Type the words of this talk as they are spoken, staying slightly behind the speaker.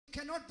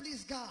cannot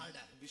please God.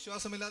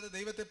 വിശ്വാസമില്ലാതെ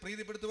ദൈവത്തെ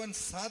പ്രീതിപ്പെടുത്തുവാൻ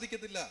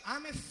സാധിക്കത്തില്ല.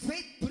 I'm a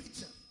faith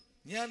preacher.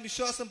 ഞാൻ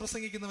വിശ്വാസം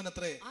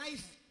പ്രസംഗിക്കുന്നവനത്രേ. I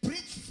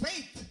preach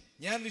faith.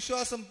 ഞാൻ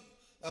വിശ്വാസം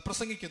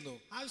പ്രസംഗിക്കുന്നു.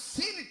 I've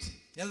seen it.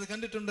 ഞാനത്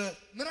കണ്ടിട്ടുണ്ട്.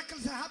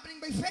 Miracles are happening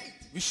by faith.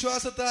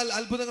 വിശ്വാസത്താൽ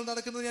അത്ഭുതങ്ങൾ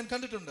നടക്കുന്നത് ഞാൻ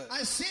കണ്ടിട്ടുണ്ട്.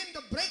 I've seen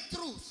the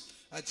breakthroughs.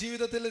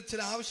 ജീവിതത്തിൽ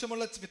ചില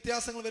ആവശ്യമുള്ള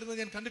വ്യത്യാസങ്ങൾ വരുന്നത്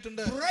ഞാൻ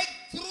കണ്ടിട്ടുണ്ട്.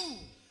 Breakthrough.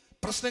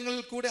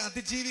 പ്രശ്നങ്ങളിൽ കൂടെ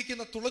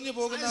അതിജീവിക്കുന്ന തുളഞ്ഞു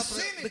പോകുന്ന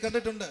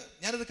കണ്ടിട്ടുണ്ട്.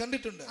 ഞാനത്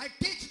കണ്ടിട്ടുണ്ട്. I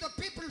teach the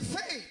people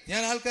faith.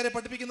 ഞാൻ ആൾക്കാരെ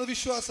പഠിപ്പിക്കുന്നത്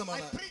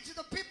വിശ്വാസമാണ്. I preach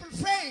the people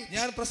faith.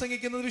 ഞാൻ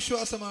പ്രസംഗിക്കുന്നത്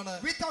വിശ്വാസമാണ്.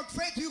 Without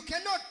faith you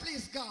cannot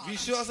please God.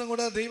 വിശ്വാസം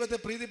കൂടാതെ ദൈവത്തെ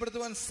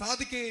പ്രീതിപ്പെടുത്തുവാൻ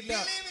സാധിക്കുകയില്ല.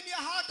 Believe in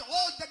your heart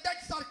all the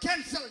debts are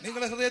cancelled.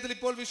 നിങ്ങളുടെ ഹൃദയത്തിൽ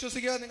ഇപ്പോൾ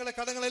വിശ്വസിക്കുക, നിങ്ങളുടെ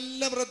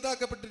കടങ്ങളെല്ലാം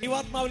റദ്ദാക്കപ്പെട്ടിരിക്കുന്നു.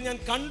 ദൈവാത്മാവിൽ ഞാൻ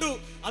കണ്ടു.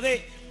 അതെ,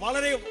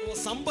 വളരെ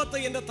സമ്പത്ത്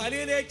എന്റെ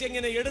തലയിലേക്ക്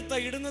ഇങ്ങനെ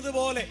ഇടുന്നത്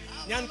പോലെ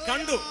ഞാൻ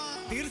കണ്ടു.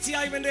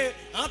 തീർച്ചയായും എന്റെ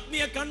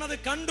ആത്മീയ കണ്ണത്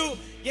കണ്ടു.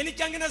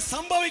 എനിക്ക് അങ്ങനെ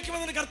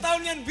സംഭവിക്കുമെന്ന്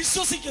കർത്താവിൽ ഞാൻ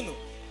വിശ്വസിക്കുന്നു.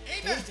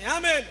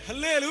 ആമേൻ.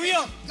 Hallelujah,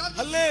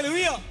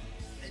 hallelujah.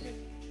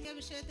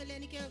 വിഷയത്തിൽ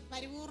എനിക്ക്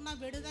പരിപൂർണ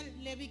വിടുതൽ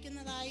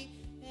ലഭിക്കുന്നതായി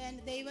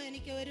ദൈവം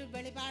എനിക്ക് ഒരു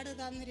വെളിപാട്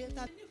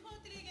തന്നിരുന്നു.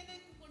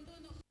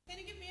 കൊണ്ടുവന്നു.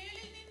 എനിക്ക്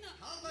മേലിൽ നിന്ന്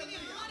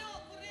ആരോ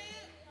കുറെ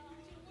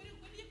ഒരു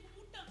വലിയ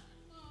കൂട്ടം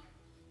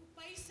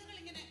പൈസകൾ,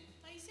 ഇങ്ങനെ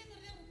പൈസ എന്ന്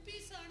പറഞ്ഞാൽ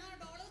റുപ്പീസ് ആണ്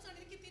ഡോളേഴ്സ് ആണ്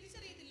എനിക്ക്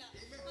തിരിച്ചറിയത്തില്ല,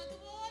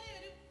 അതുപോലെ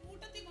ഒരു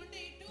കൂട്ടത്തിൽ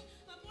കൊണ്ടേയിട്ടു.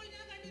 അപ്പോൾ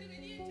ഞാൻ കണ്ടൊരു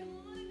വലിയ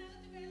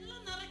ചാറിനകത്ത്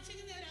വെള്ളം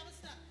നിറച്ചിരുന്ന ഒരു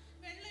അവസ്ഥ,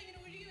 വെള്ളം ഇങ്ങനെ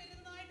ഒഴുകി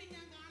വരുന്നതായിട്ട്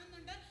ഞാൻ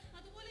കാണുന്നുണ്ട്.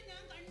 അതുപോലെ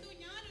ഞാൻ കണ്ടു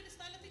ഞാനൊരു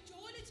സ്ഥലത്ത്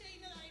ജോലി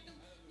ചെയ്യുന്നതായിട്ടും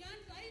ഞാൻ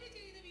ഡ്രൈവ്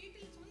ചെയ്ത്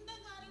വീട്ടിൽ സ്വന്തം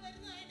കാറ്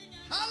വരുന്നതായിട്ട്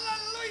ഞാൻ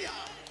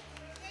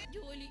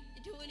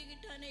ജോലി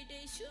കിട്ടാനായിട്ട്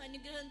യേശു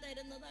അനുഗ്രഹം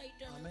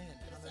തരുന്നതായിട്ടാണ്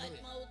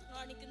ആത്മാവ്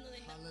കാണിക്കുന്നത്.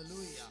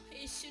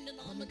 യേശുവിന്റെ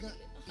നാമത്തിൽ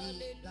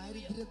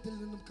ദാരിദ്ര്യത്തിൽ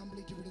നിന്നും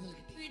കംപ്ലീറ്റ്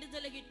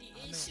വിടുതല കിട്ടി.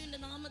 യേശുവിന്റെ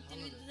നാമത്തിൽ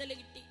വിടുതല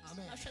കിട്ടി.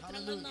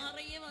 നക്ഷത്രങ്ങൾ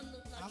നിറയെ വന്നു.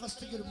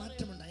 അവസ്ഥയ്ക്ക് ഒരു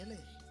മാറ്റമുണ്ടായല്ലേ?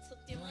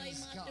 സത്യമായി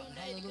മാറ്റം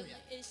ഉണ്ടായിരിക്കുന്നു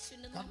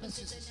യേശുവിന്റെ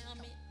നാമത്തിൽ തന്നെ.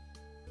 ആമേൻ.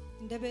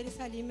 എൻ്റെ പേര്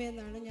സലീമ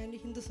എന്നാണ്. ഞാൻ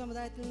ഹിന്ദു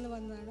സമുദായത്തിൽ നിന്ന്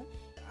വന്നതാണ്.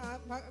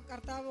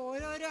 കർത്താവ്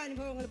ഓരോരോ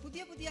അനുഭവങ്ങൾ,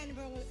 പുതിയ പുതിയ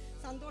അനുഭവങ്ങൾ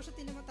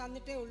സന്തോഷത്തിൻ്റെ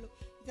തന്നിട്ടേ ഉള്ളൂ.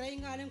 ഇത്രയും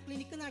കാലം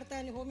ക്ലിനിക്ക്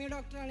നടത്താൻ, ഹോമിയോ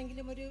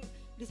ഡോക്ടറാണെങ്കിലും ഒരു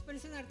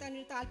ഡിസ്പെൻസറി നടത്താൻ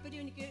ഒരു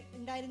താല്പര്യം എനിക്ക്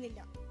ഉണ്ടായിരുന്നില്ല.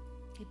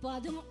 ഇപ്പോൾ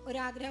അതും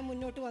ഒരാഗ്രഹം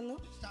മുന്നോട്ട് വന്നു.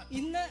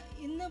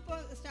 ഇന്നിപ്പോൾ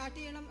സ്റ്റാർട്ട്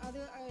ചെയ്യണം, അത്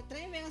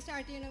എത്രയും വേഗം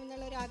സ്റ്റാർട്ട് ചെയ്യണം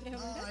എന്നുള്ള ഒരു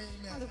ആഗ്രഹമുണ്ട്.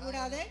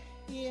 അതുകൂടാതെ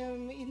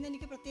ഇന്ന്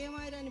എനിക്ക്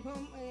പ്രത്യേകമായൊരു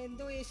അനുഭവം,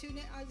 എന്തോ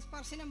യേശുവിനെ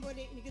സ്പർശനം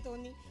പോലെ എനിക്ക്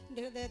തോന്നി.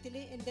 എൻ്റെ ഹൃദയത്തിൽ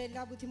എൻ്റെ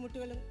എല്ലാ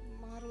ബുദ്ധിമുട്ടുകളും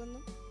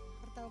മാറുമെന്നും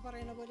കർത്താവ്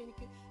പറയുന്ന പോലെ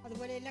എനിക്ക്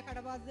അതുപോലെ എല്ലാ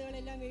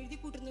കടബാധ്യതകളെല്ലാം എഴുതി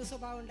കൂട്ടുന്ന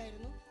സ്വഭാവം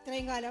ഉണ്ടായിരുന്നു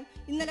ഇത്രയും കാലം.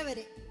 ഇന്നലെ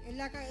വരെ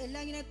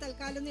എല്ലാം ഇങ്ങനെ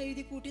തൽക്കാലം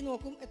എഴുതി കൂട്ടി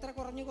നോക്കും, എത്ര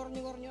കുറഞ്ഞു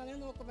അങ്ങനെ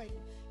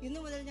നോക്കുമായിരുന്നു. ഇന്നു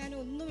മുതൽ ഞാൻ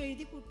ഒന്നും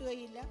എഴുതി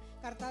കൂട്ടുകയില്ല.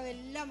 കർത്താവ്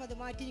എല്ലാം അത്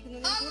മാറ്റിയിരിക്കുന്നു.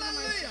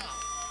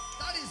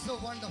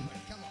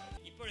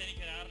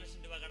 ഇപ്പോഴെനിക്ക് 6 ലക്ഷം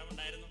രൂപ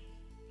കടമുണ്ടായിരുന്നു.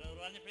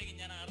 പറഞ്ഞപ്പോഴേക്കും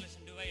ഞാൻ 6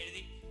 ലക്ഷം രൂപ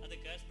എഴുതി അത്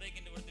ക്യാഷ്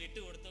ബ്രേക്കിന്റെ കൊടുത്ത് ഇട്ട്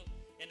കൊടുത്തു.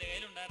 എൻ്റെ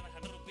കയ്യിലുണ്ടായിരുന്ന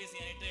 100 റുപ്പീസ്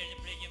ഞാൻ ഇട്ട്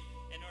കഴിഞ്ഞപ്പോഴേക്കും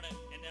എന്നോട്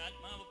എൻ്റെ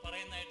ആത്മാവ്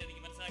പറയുന്നതായിട്ട്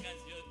എനിക്ക് മനസ്സിലാക്കാൻ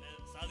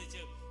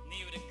സാധിച്ചു. നീ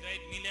ഒരു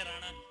ഗ്രേറ്റ് മില്യർ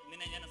ആണ്,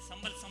 നിന്നെ ഞാൻ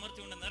സമ്പൽ സമൃദ്ധി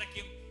കൊണ്ട്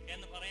നിറയ്ക്കും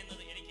എന്ന്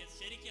പറയുന്നത് എനിക്ക്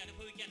ശരിക്കും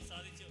അനുഭവിക്കാൻ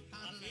സാധിച്ചു.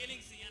 ആ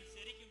ഫീലിംഗ്സ് ഞാൻ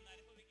ശരിക്കും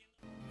അനുഭവിക്കുന്നു.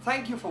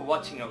 Thank you for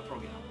watching our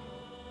program,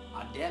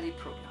 our daily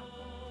program.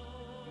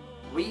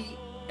 We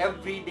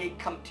every day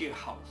come to your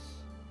house.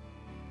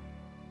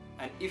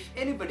 And if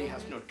anybody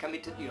has not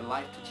committed your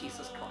life to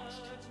Jesus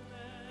Christ,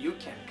 you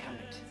can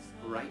commit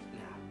right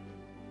now.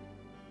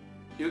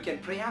 You can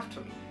pray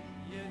after me.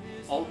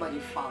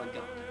 Almighty Father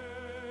God,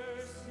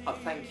 I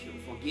thank you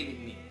for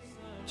giving me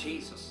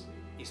Jesus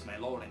is my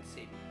Lord and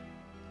Savior.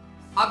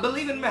 I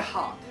believe in my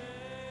heart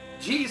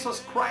Jesus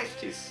Christ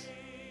is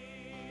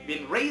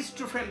been raised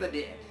from the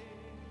dead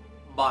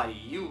by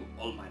you,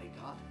 Almighty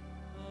God.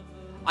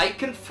 I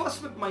confess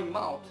with my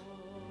mouth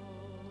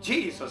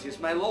Jesus is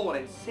my Lord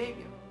and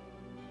Savior.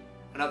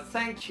 And I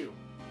thank you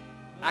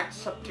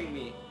accepting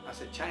me as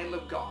a child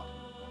of God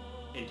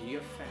into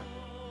your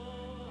family.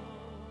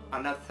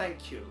 And I thank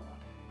you,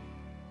 Lord.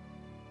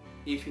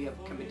 If you have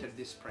committed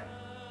this prayer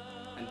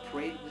and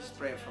prayed this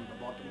prayer from the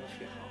bottom of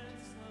your heart,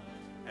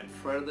 and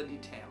further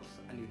details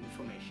and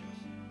information,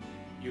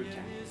 you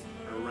can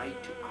write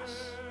to us.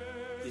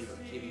 We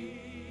will give you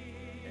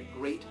a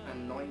great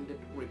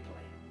anointed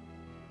reply.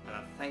 And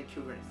I thank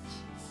you very much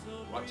for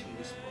watching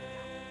this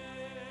program.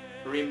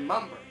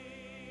 Remember,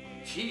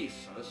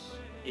 Jesus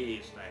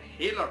is the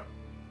healer.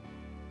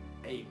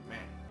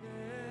 Amen.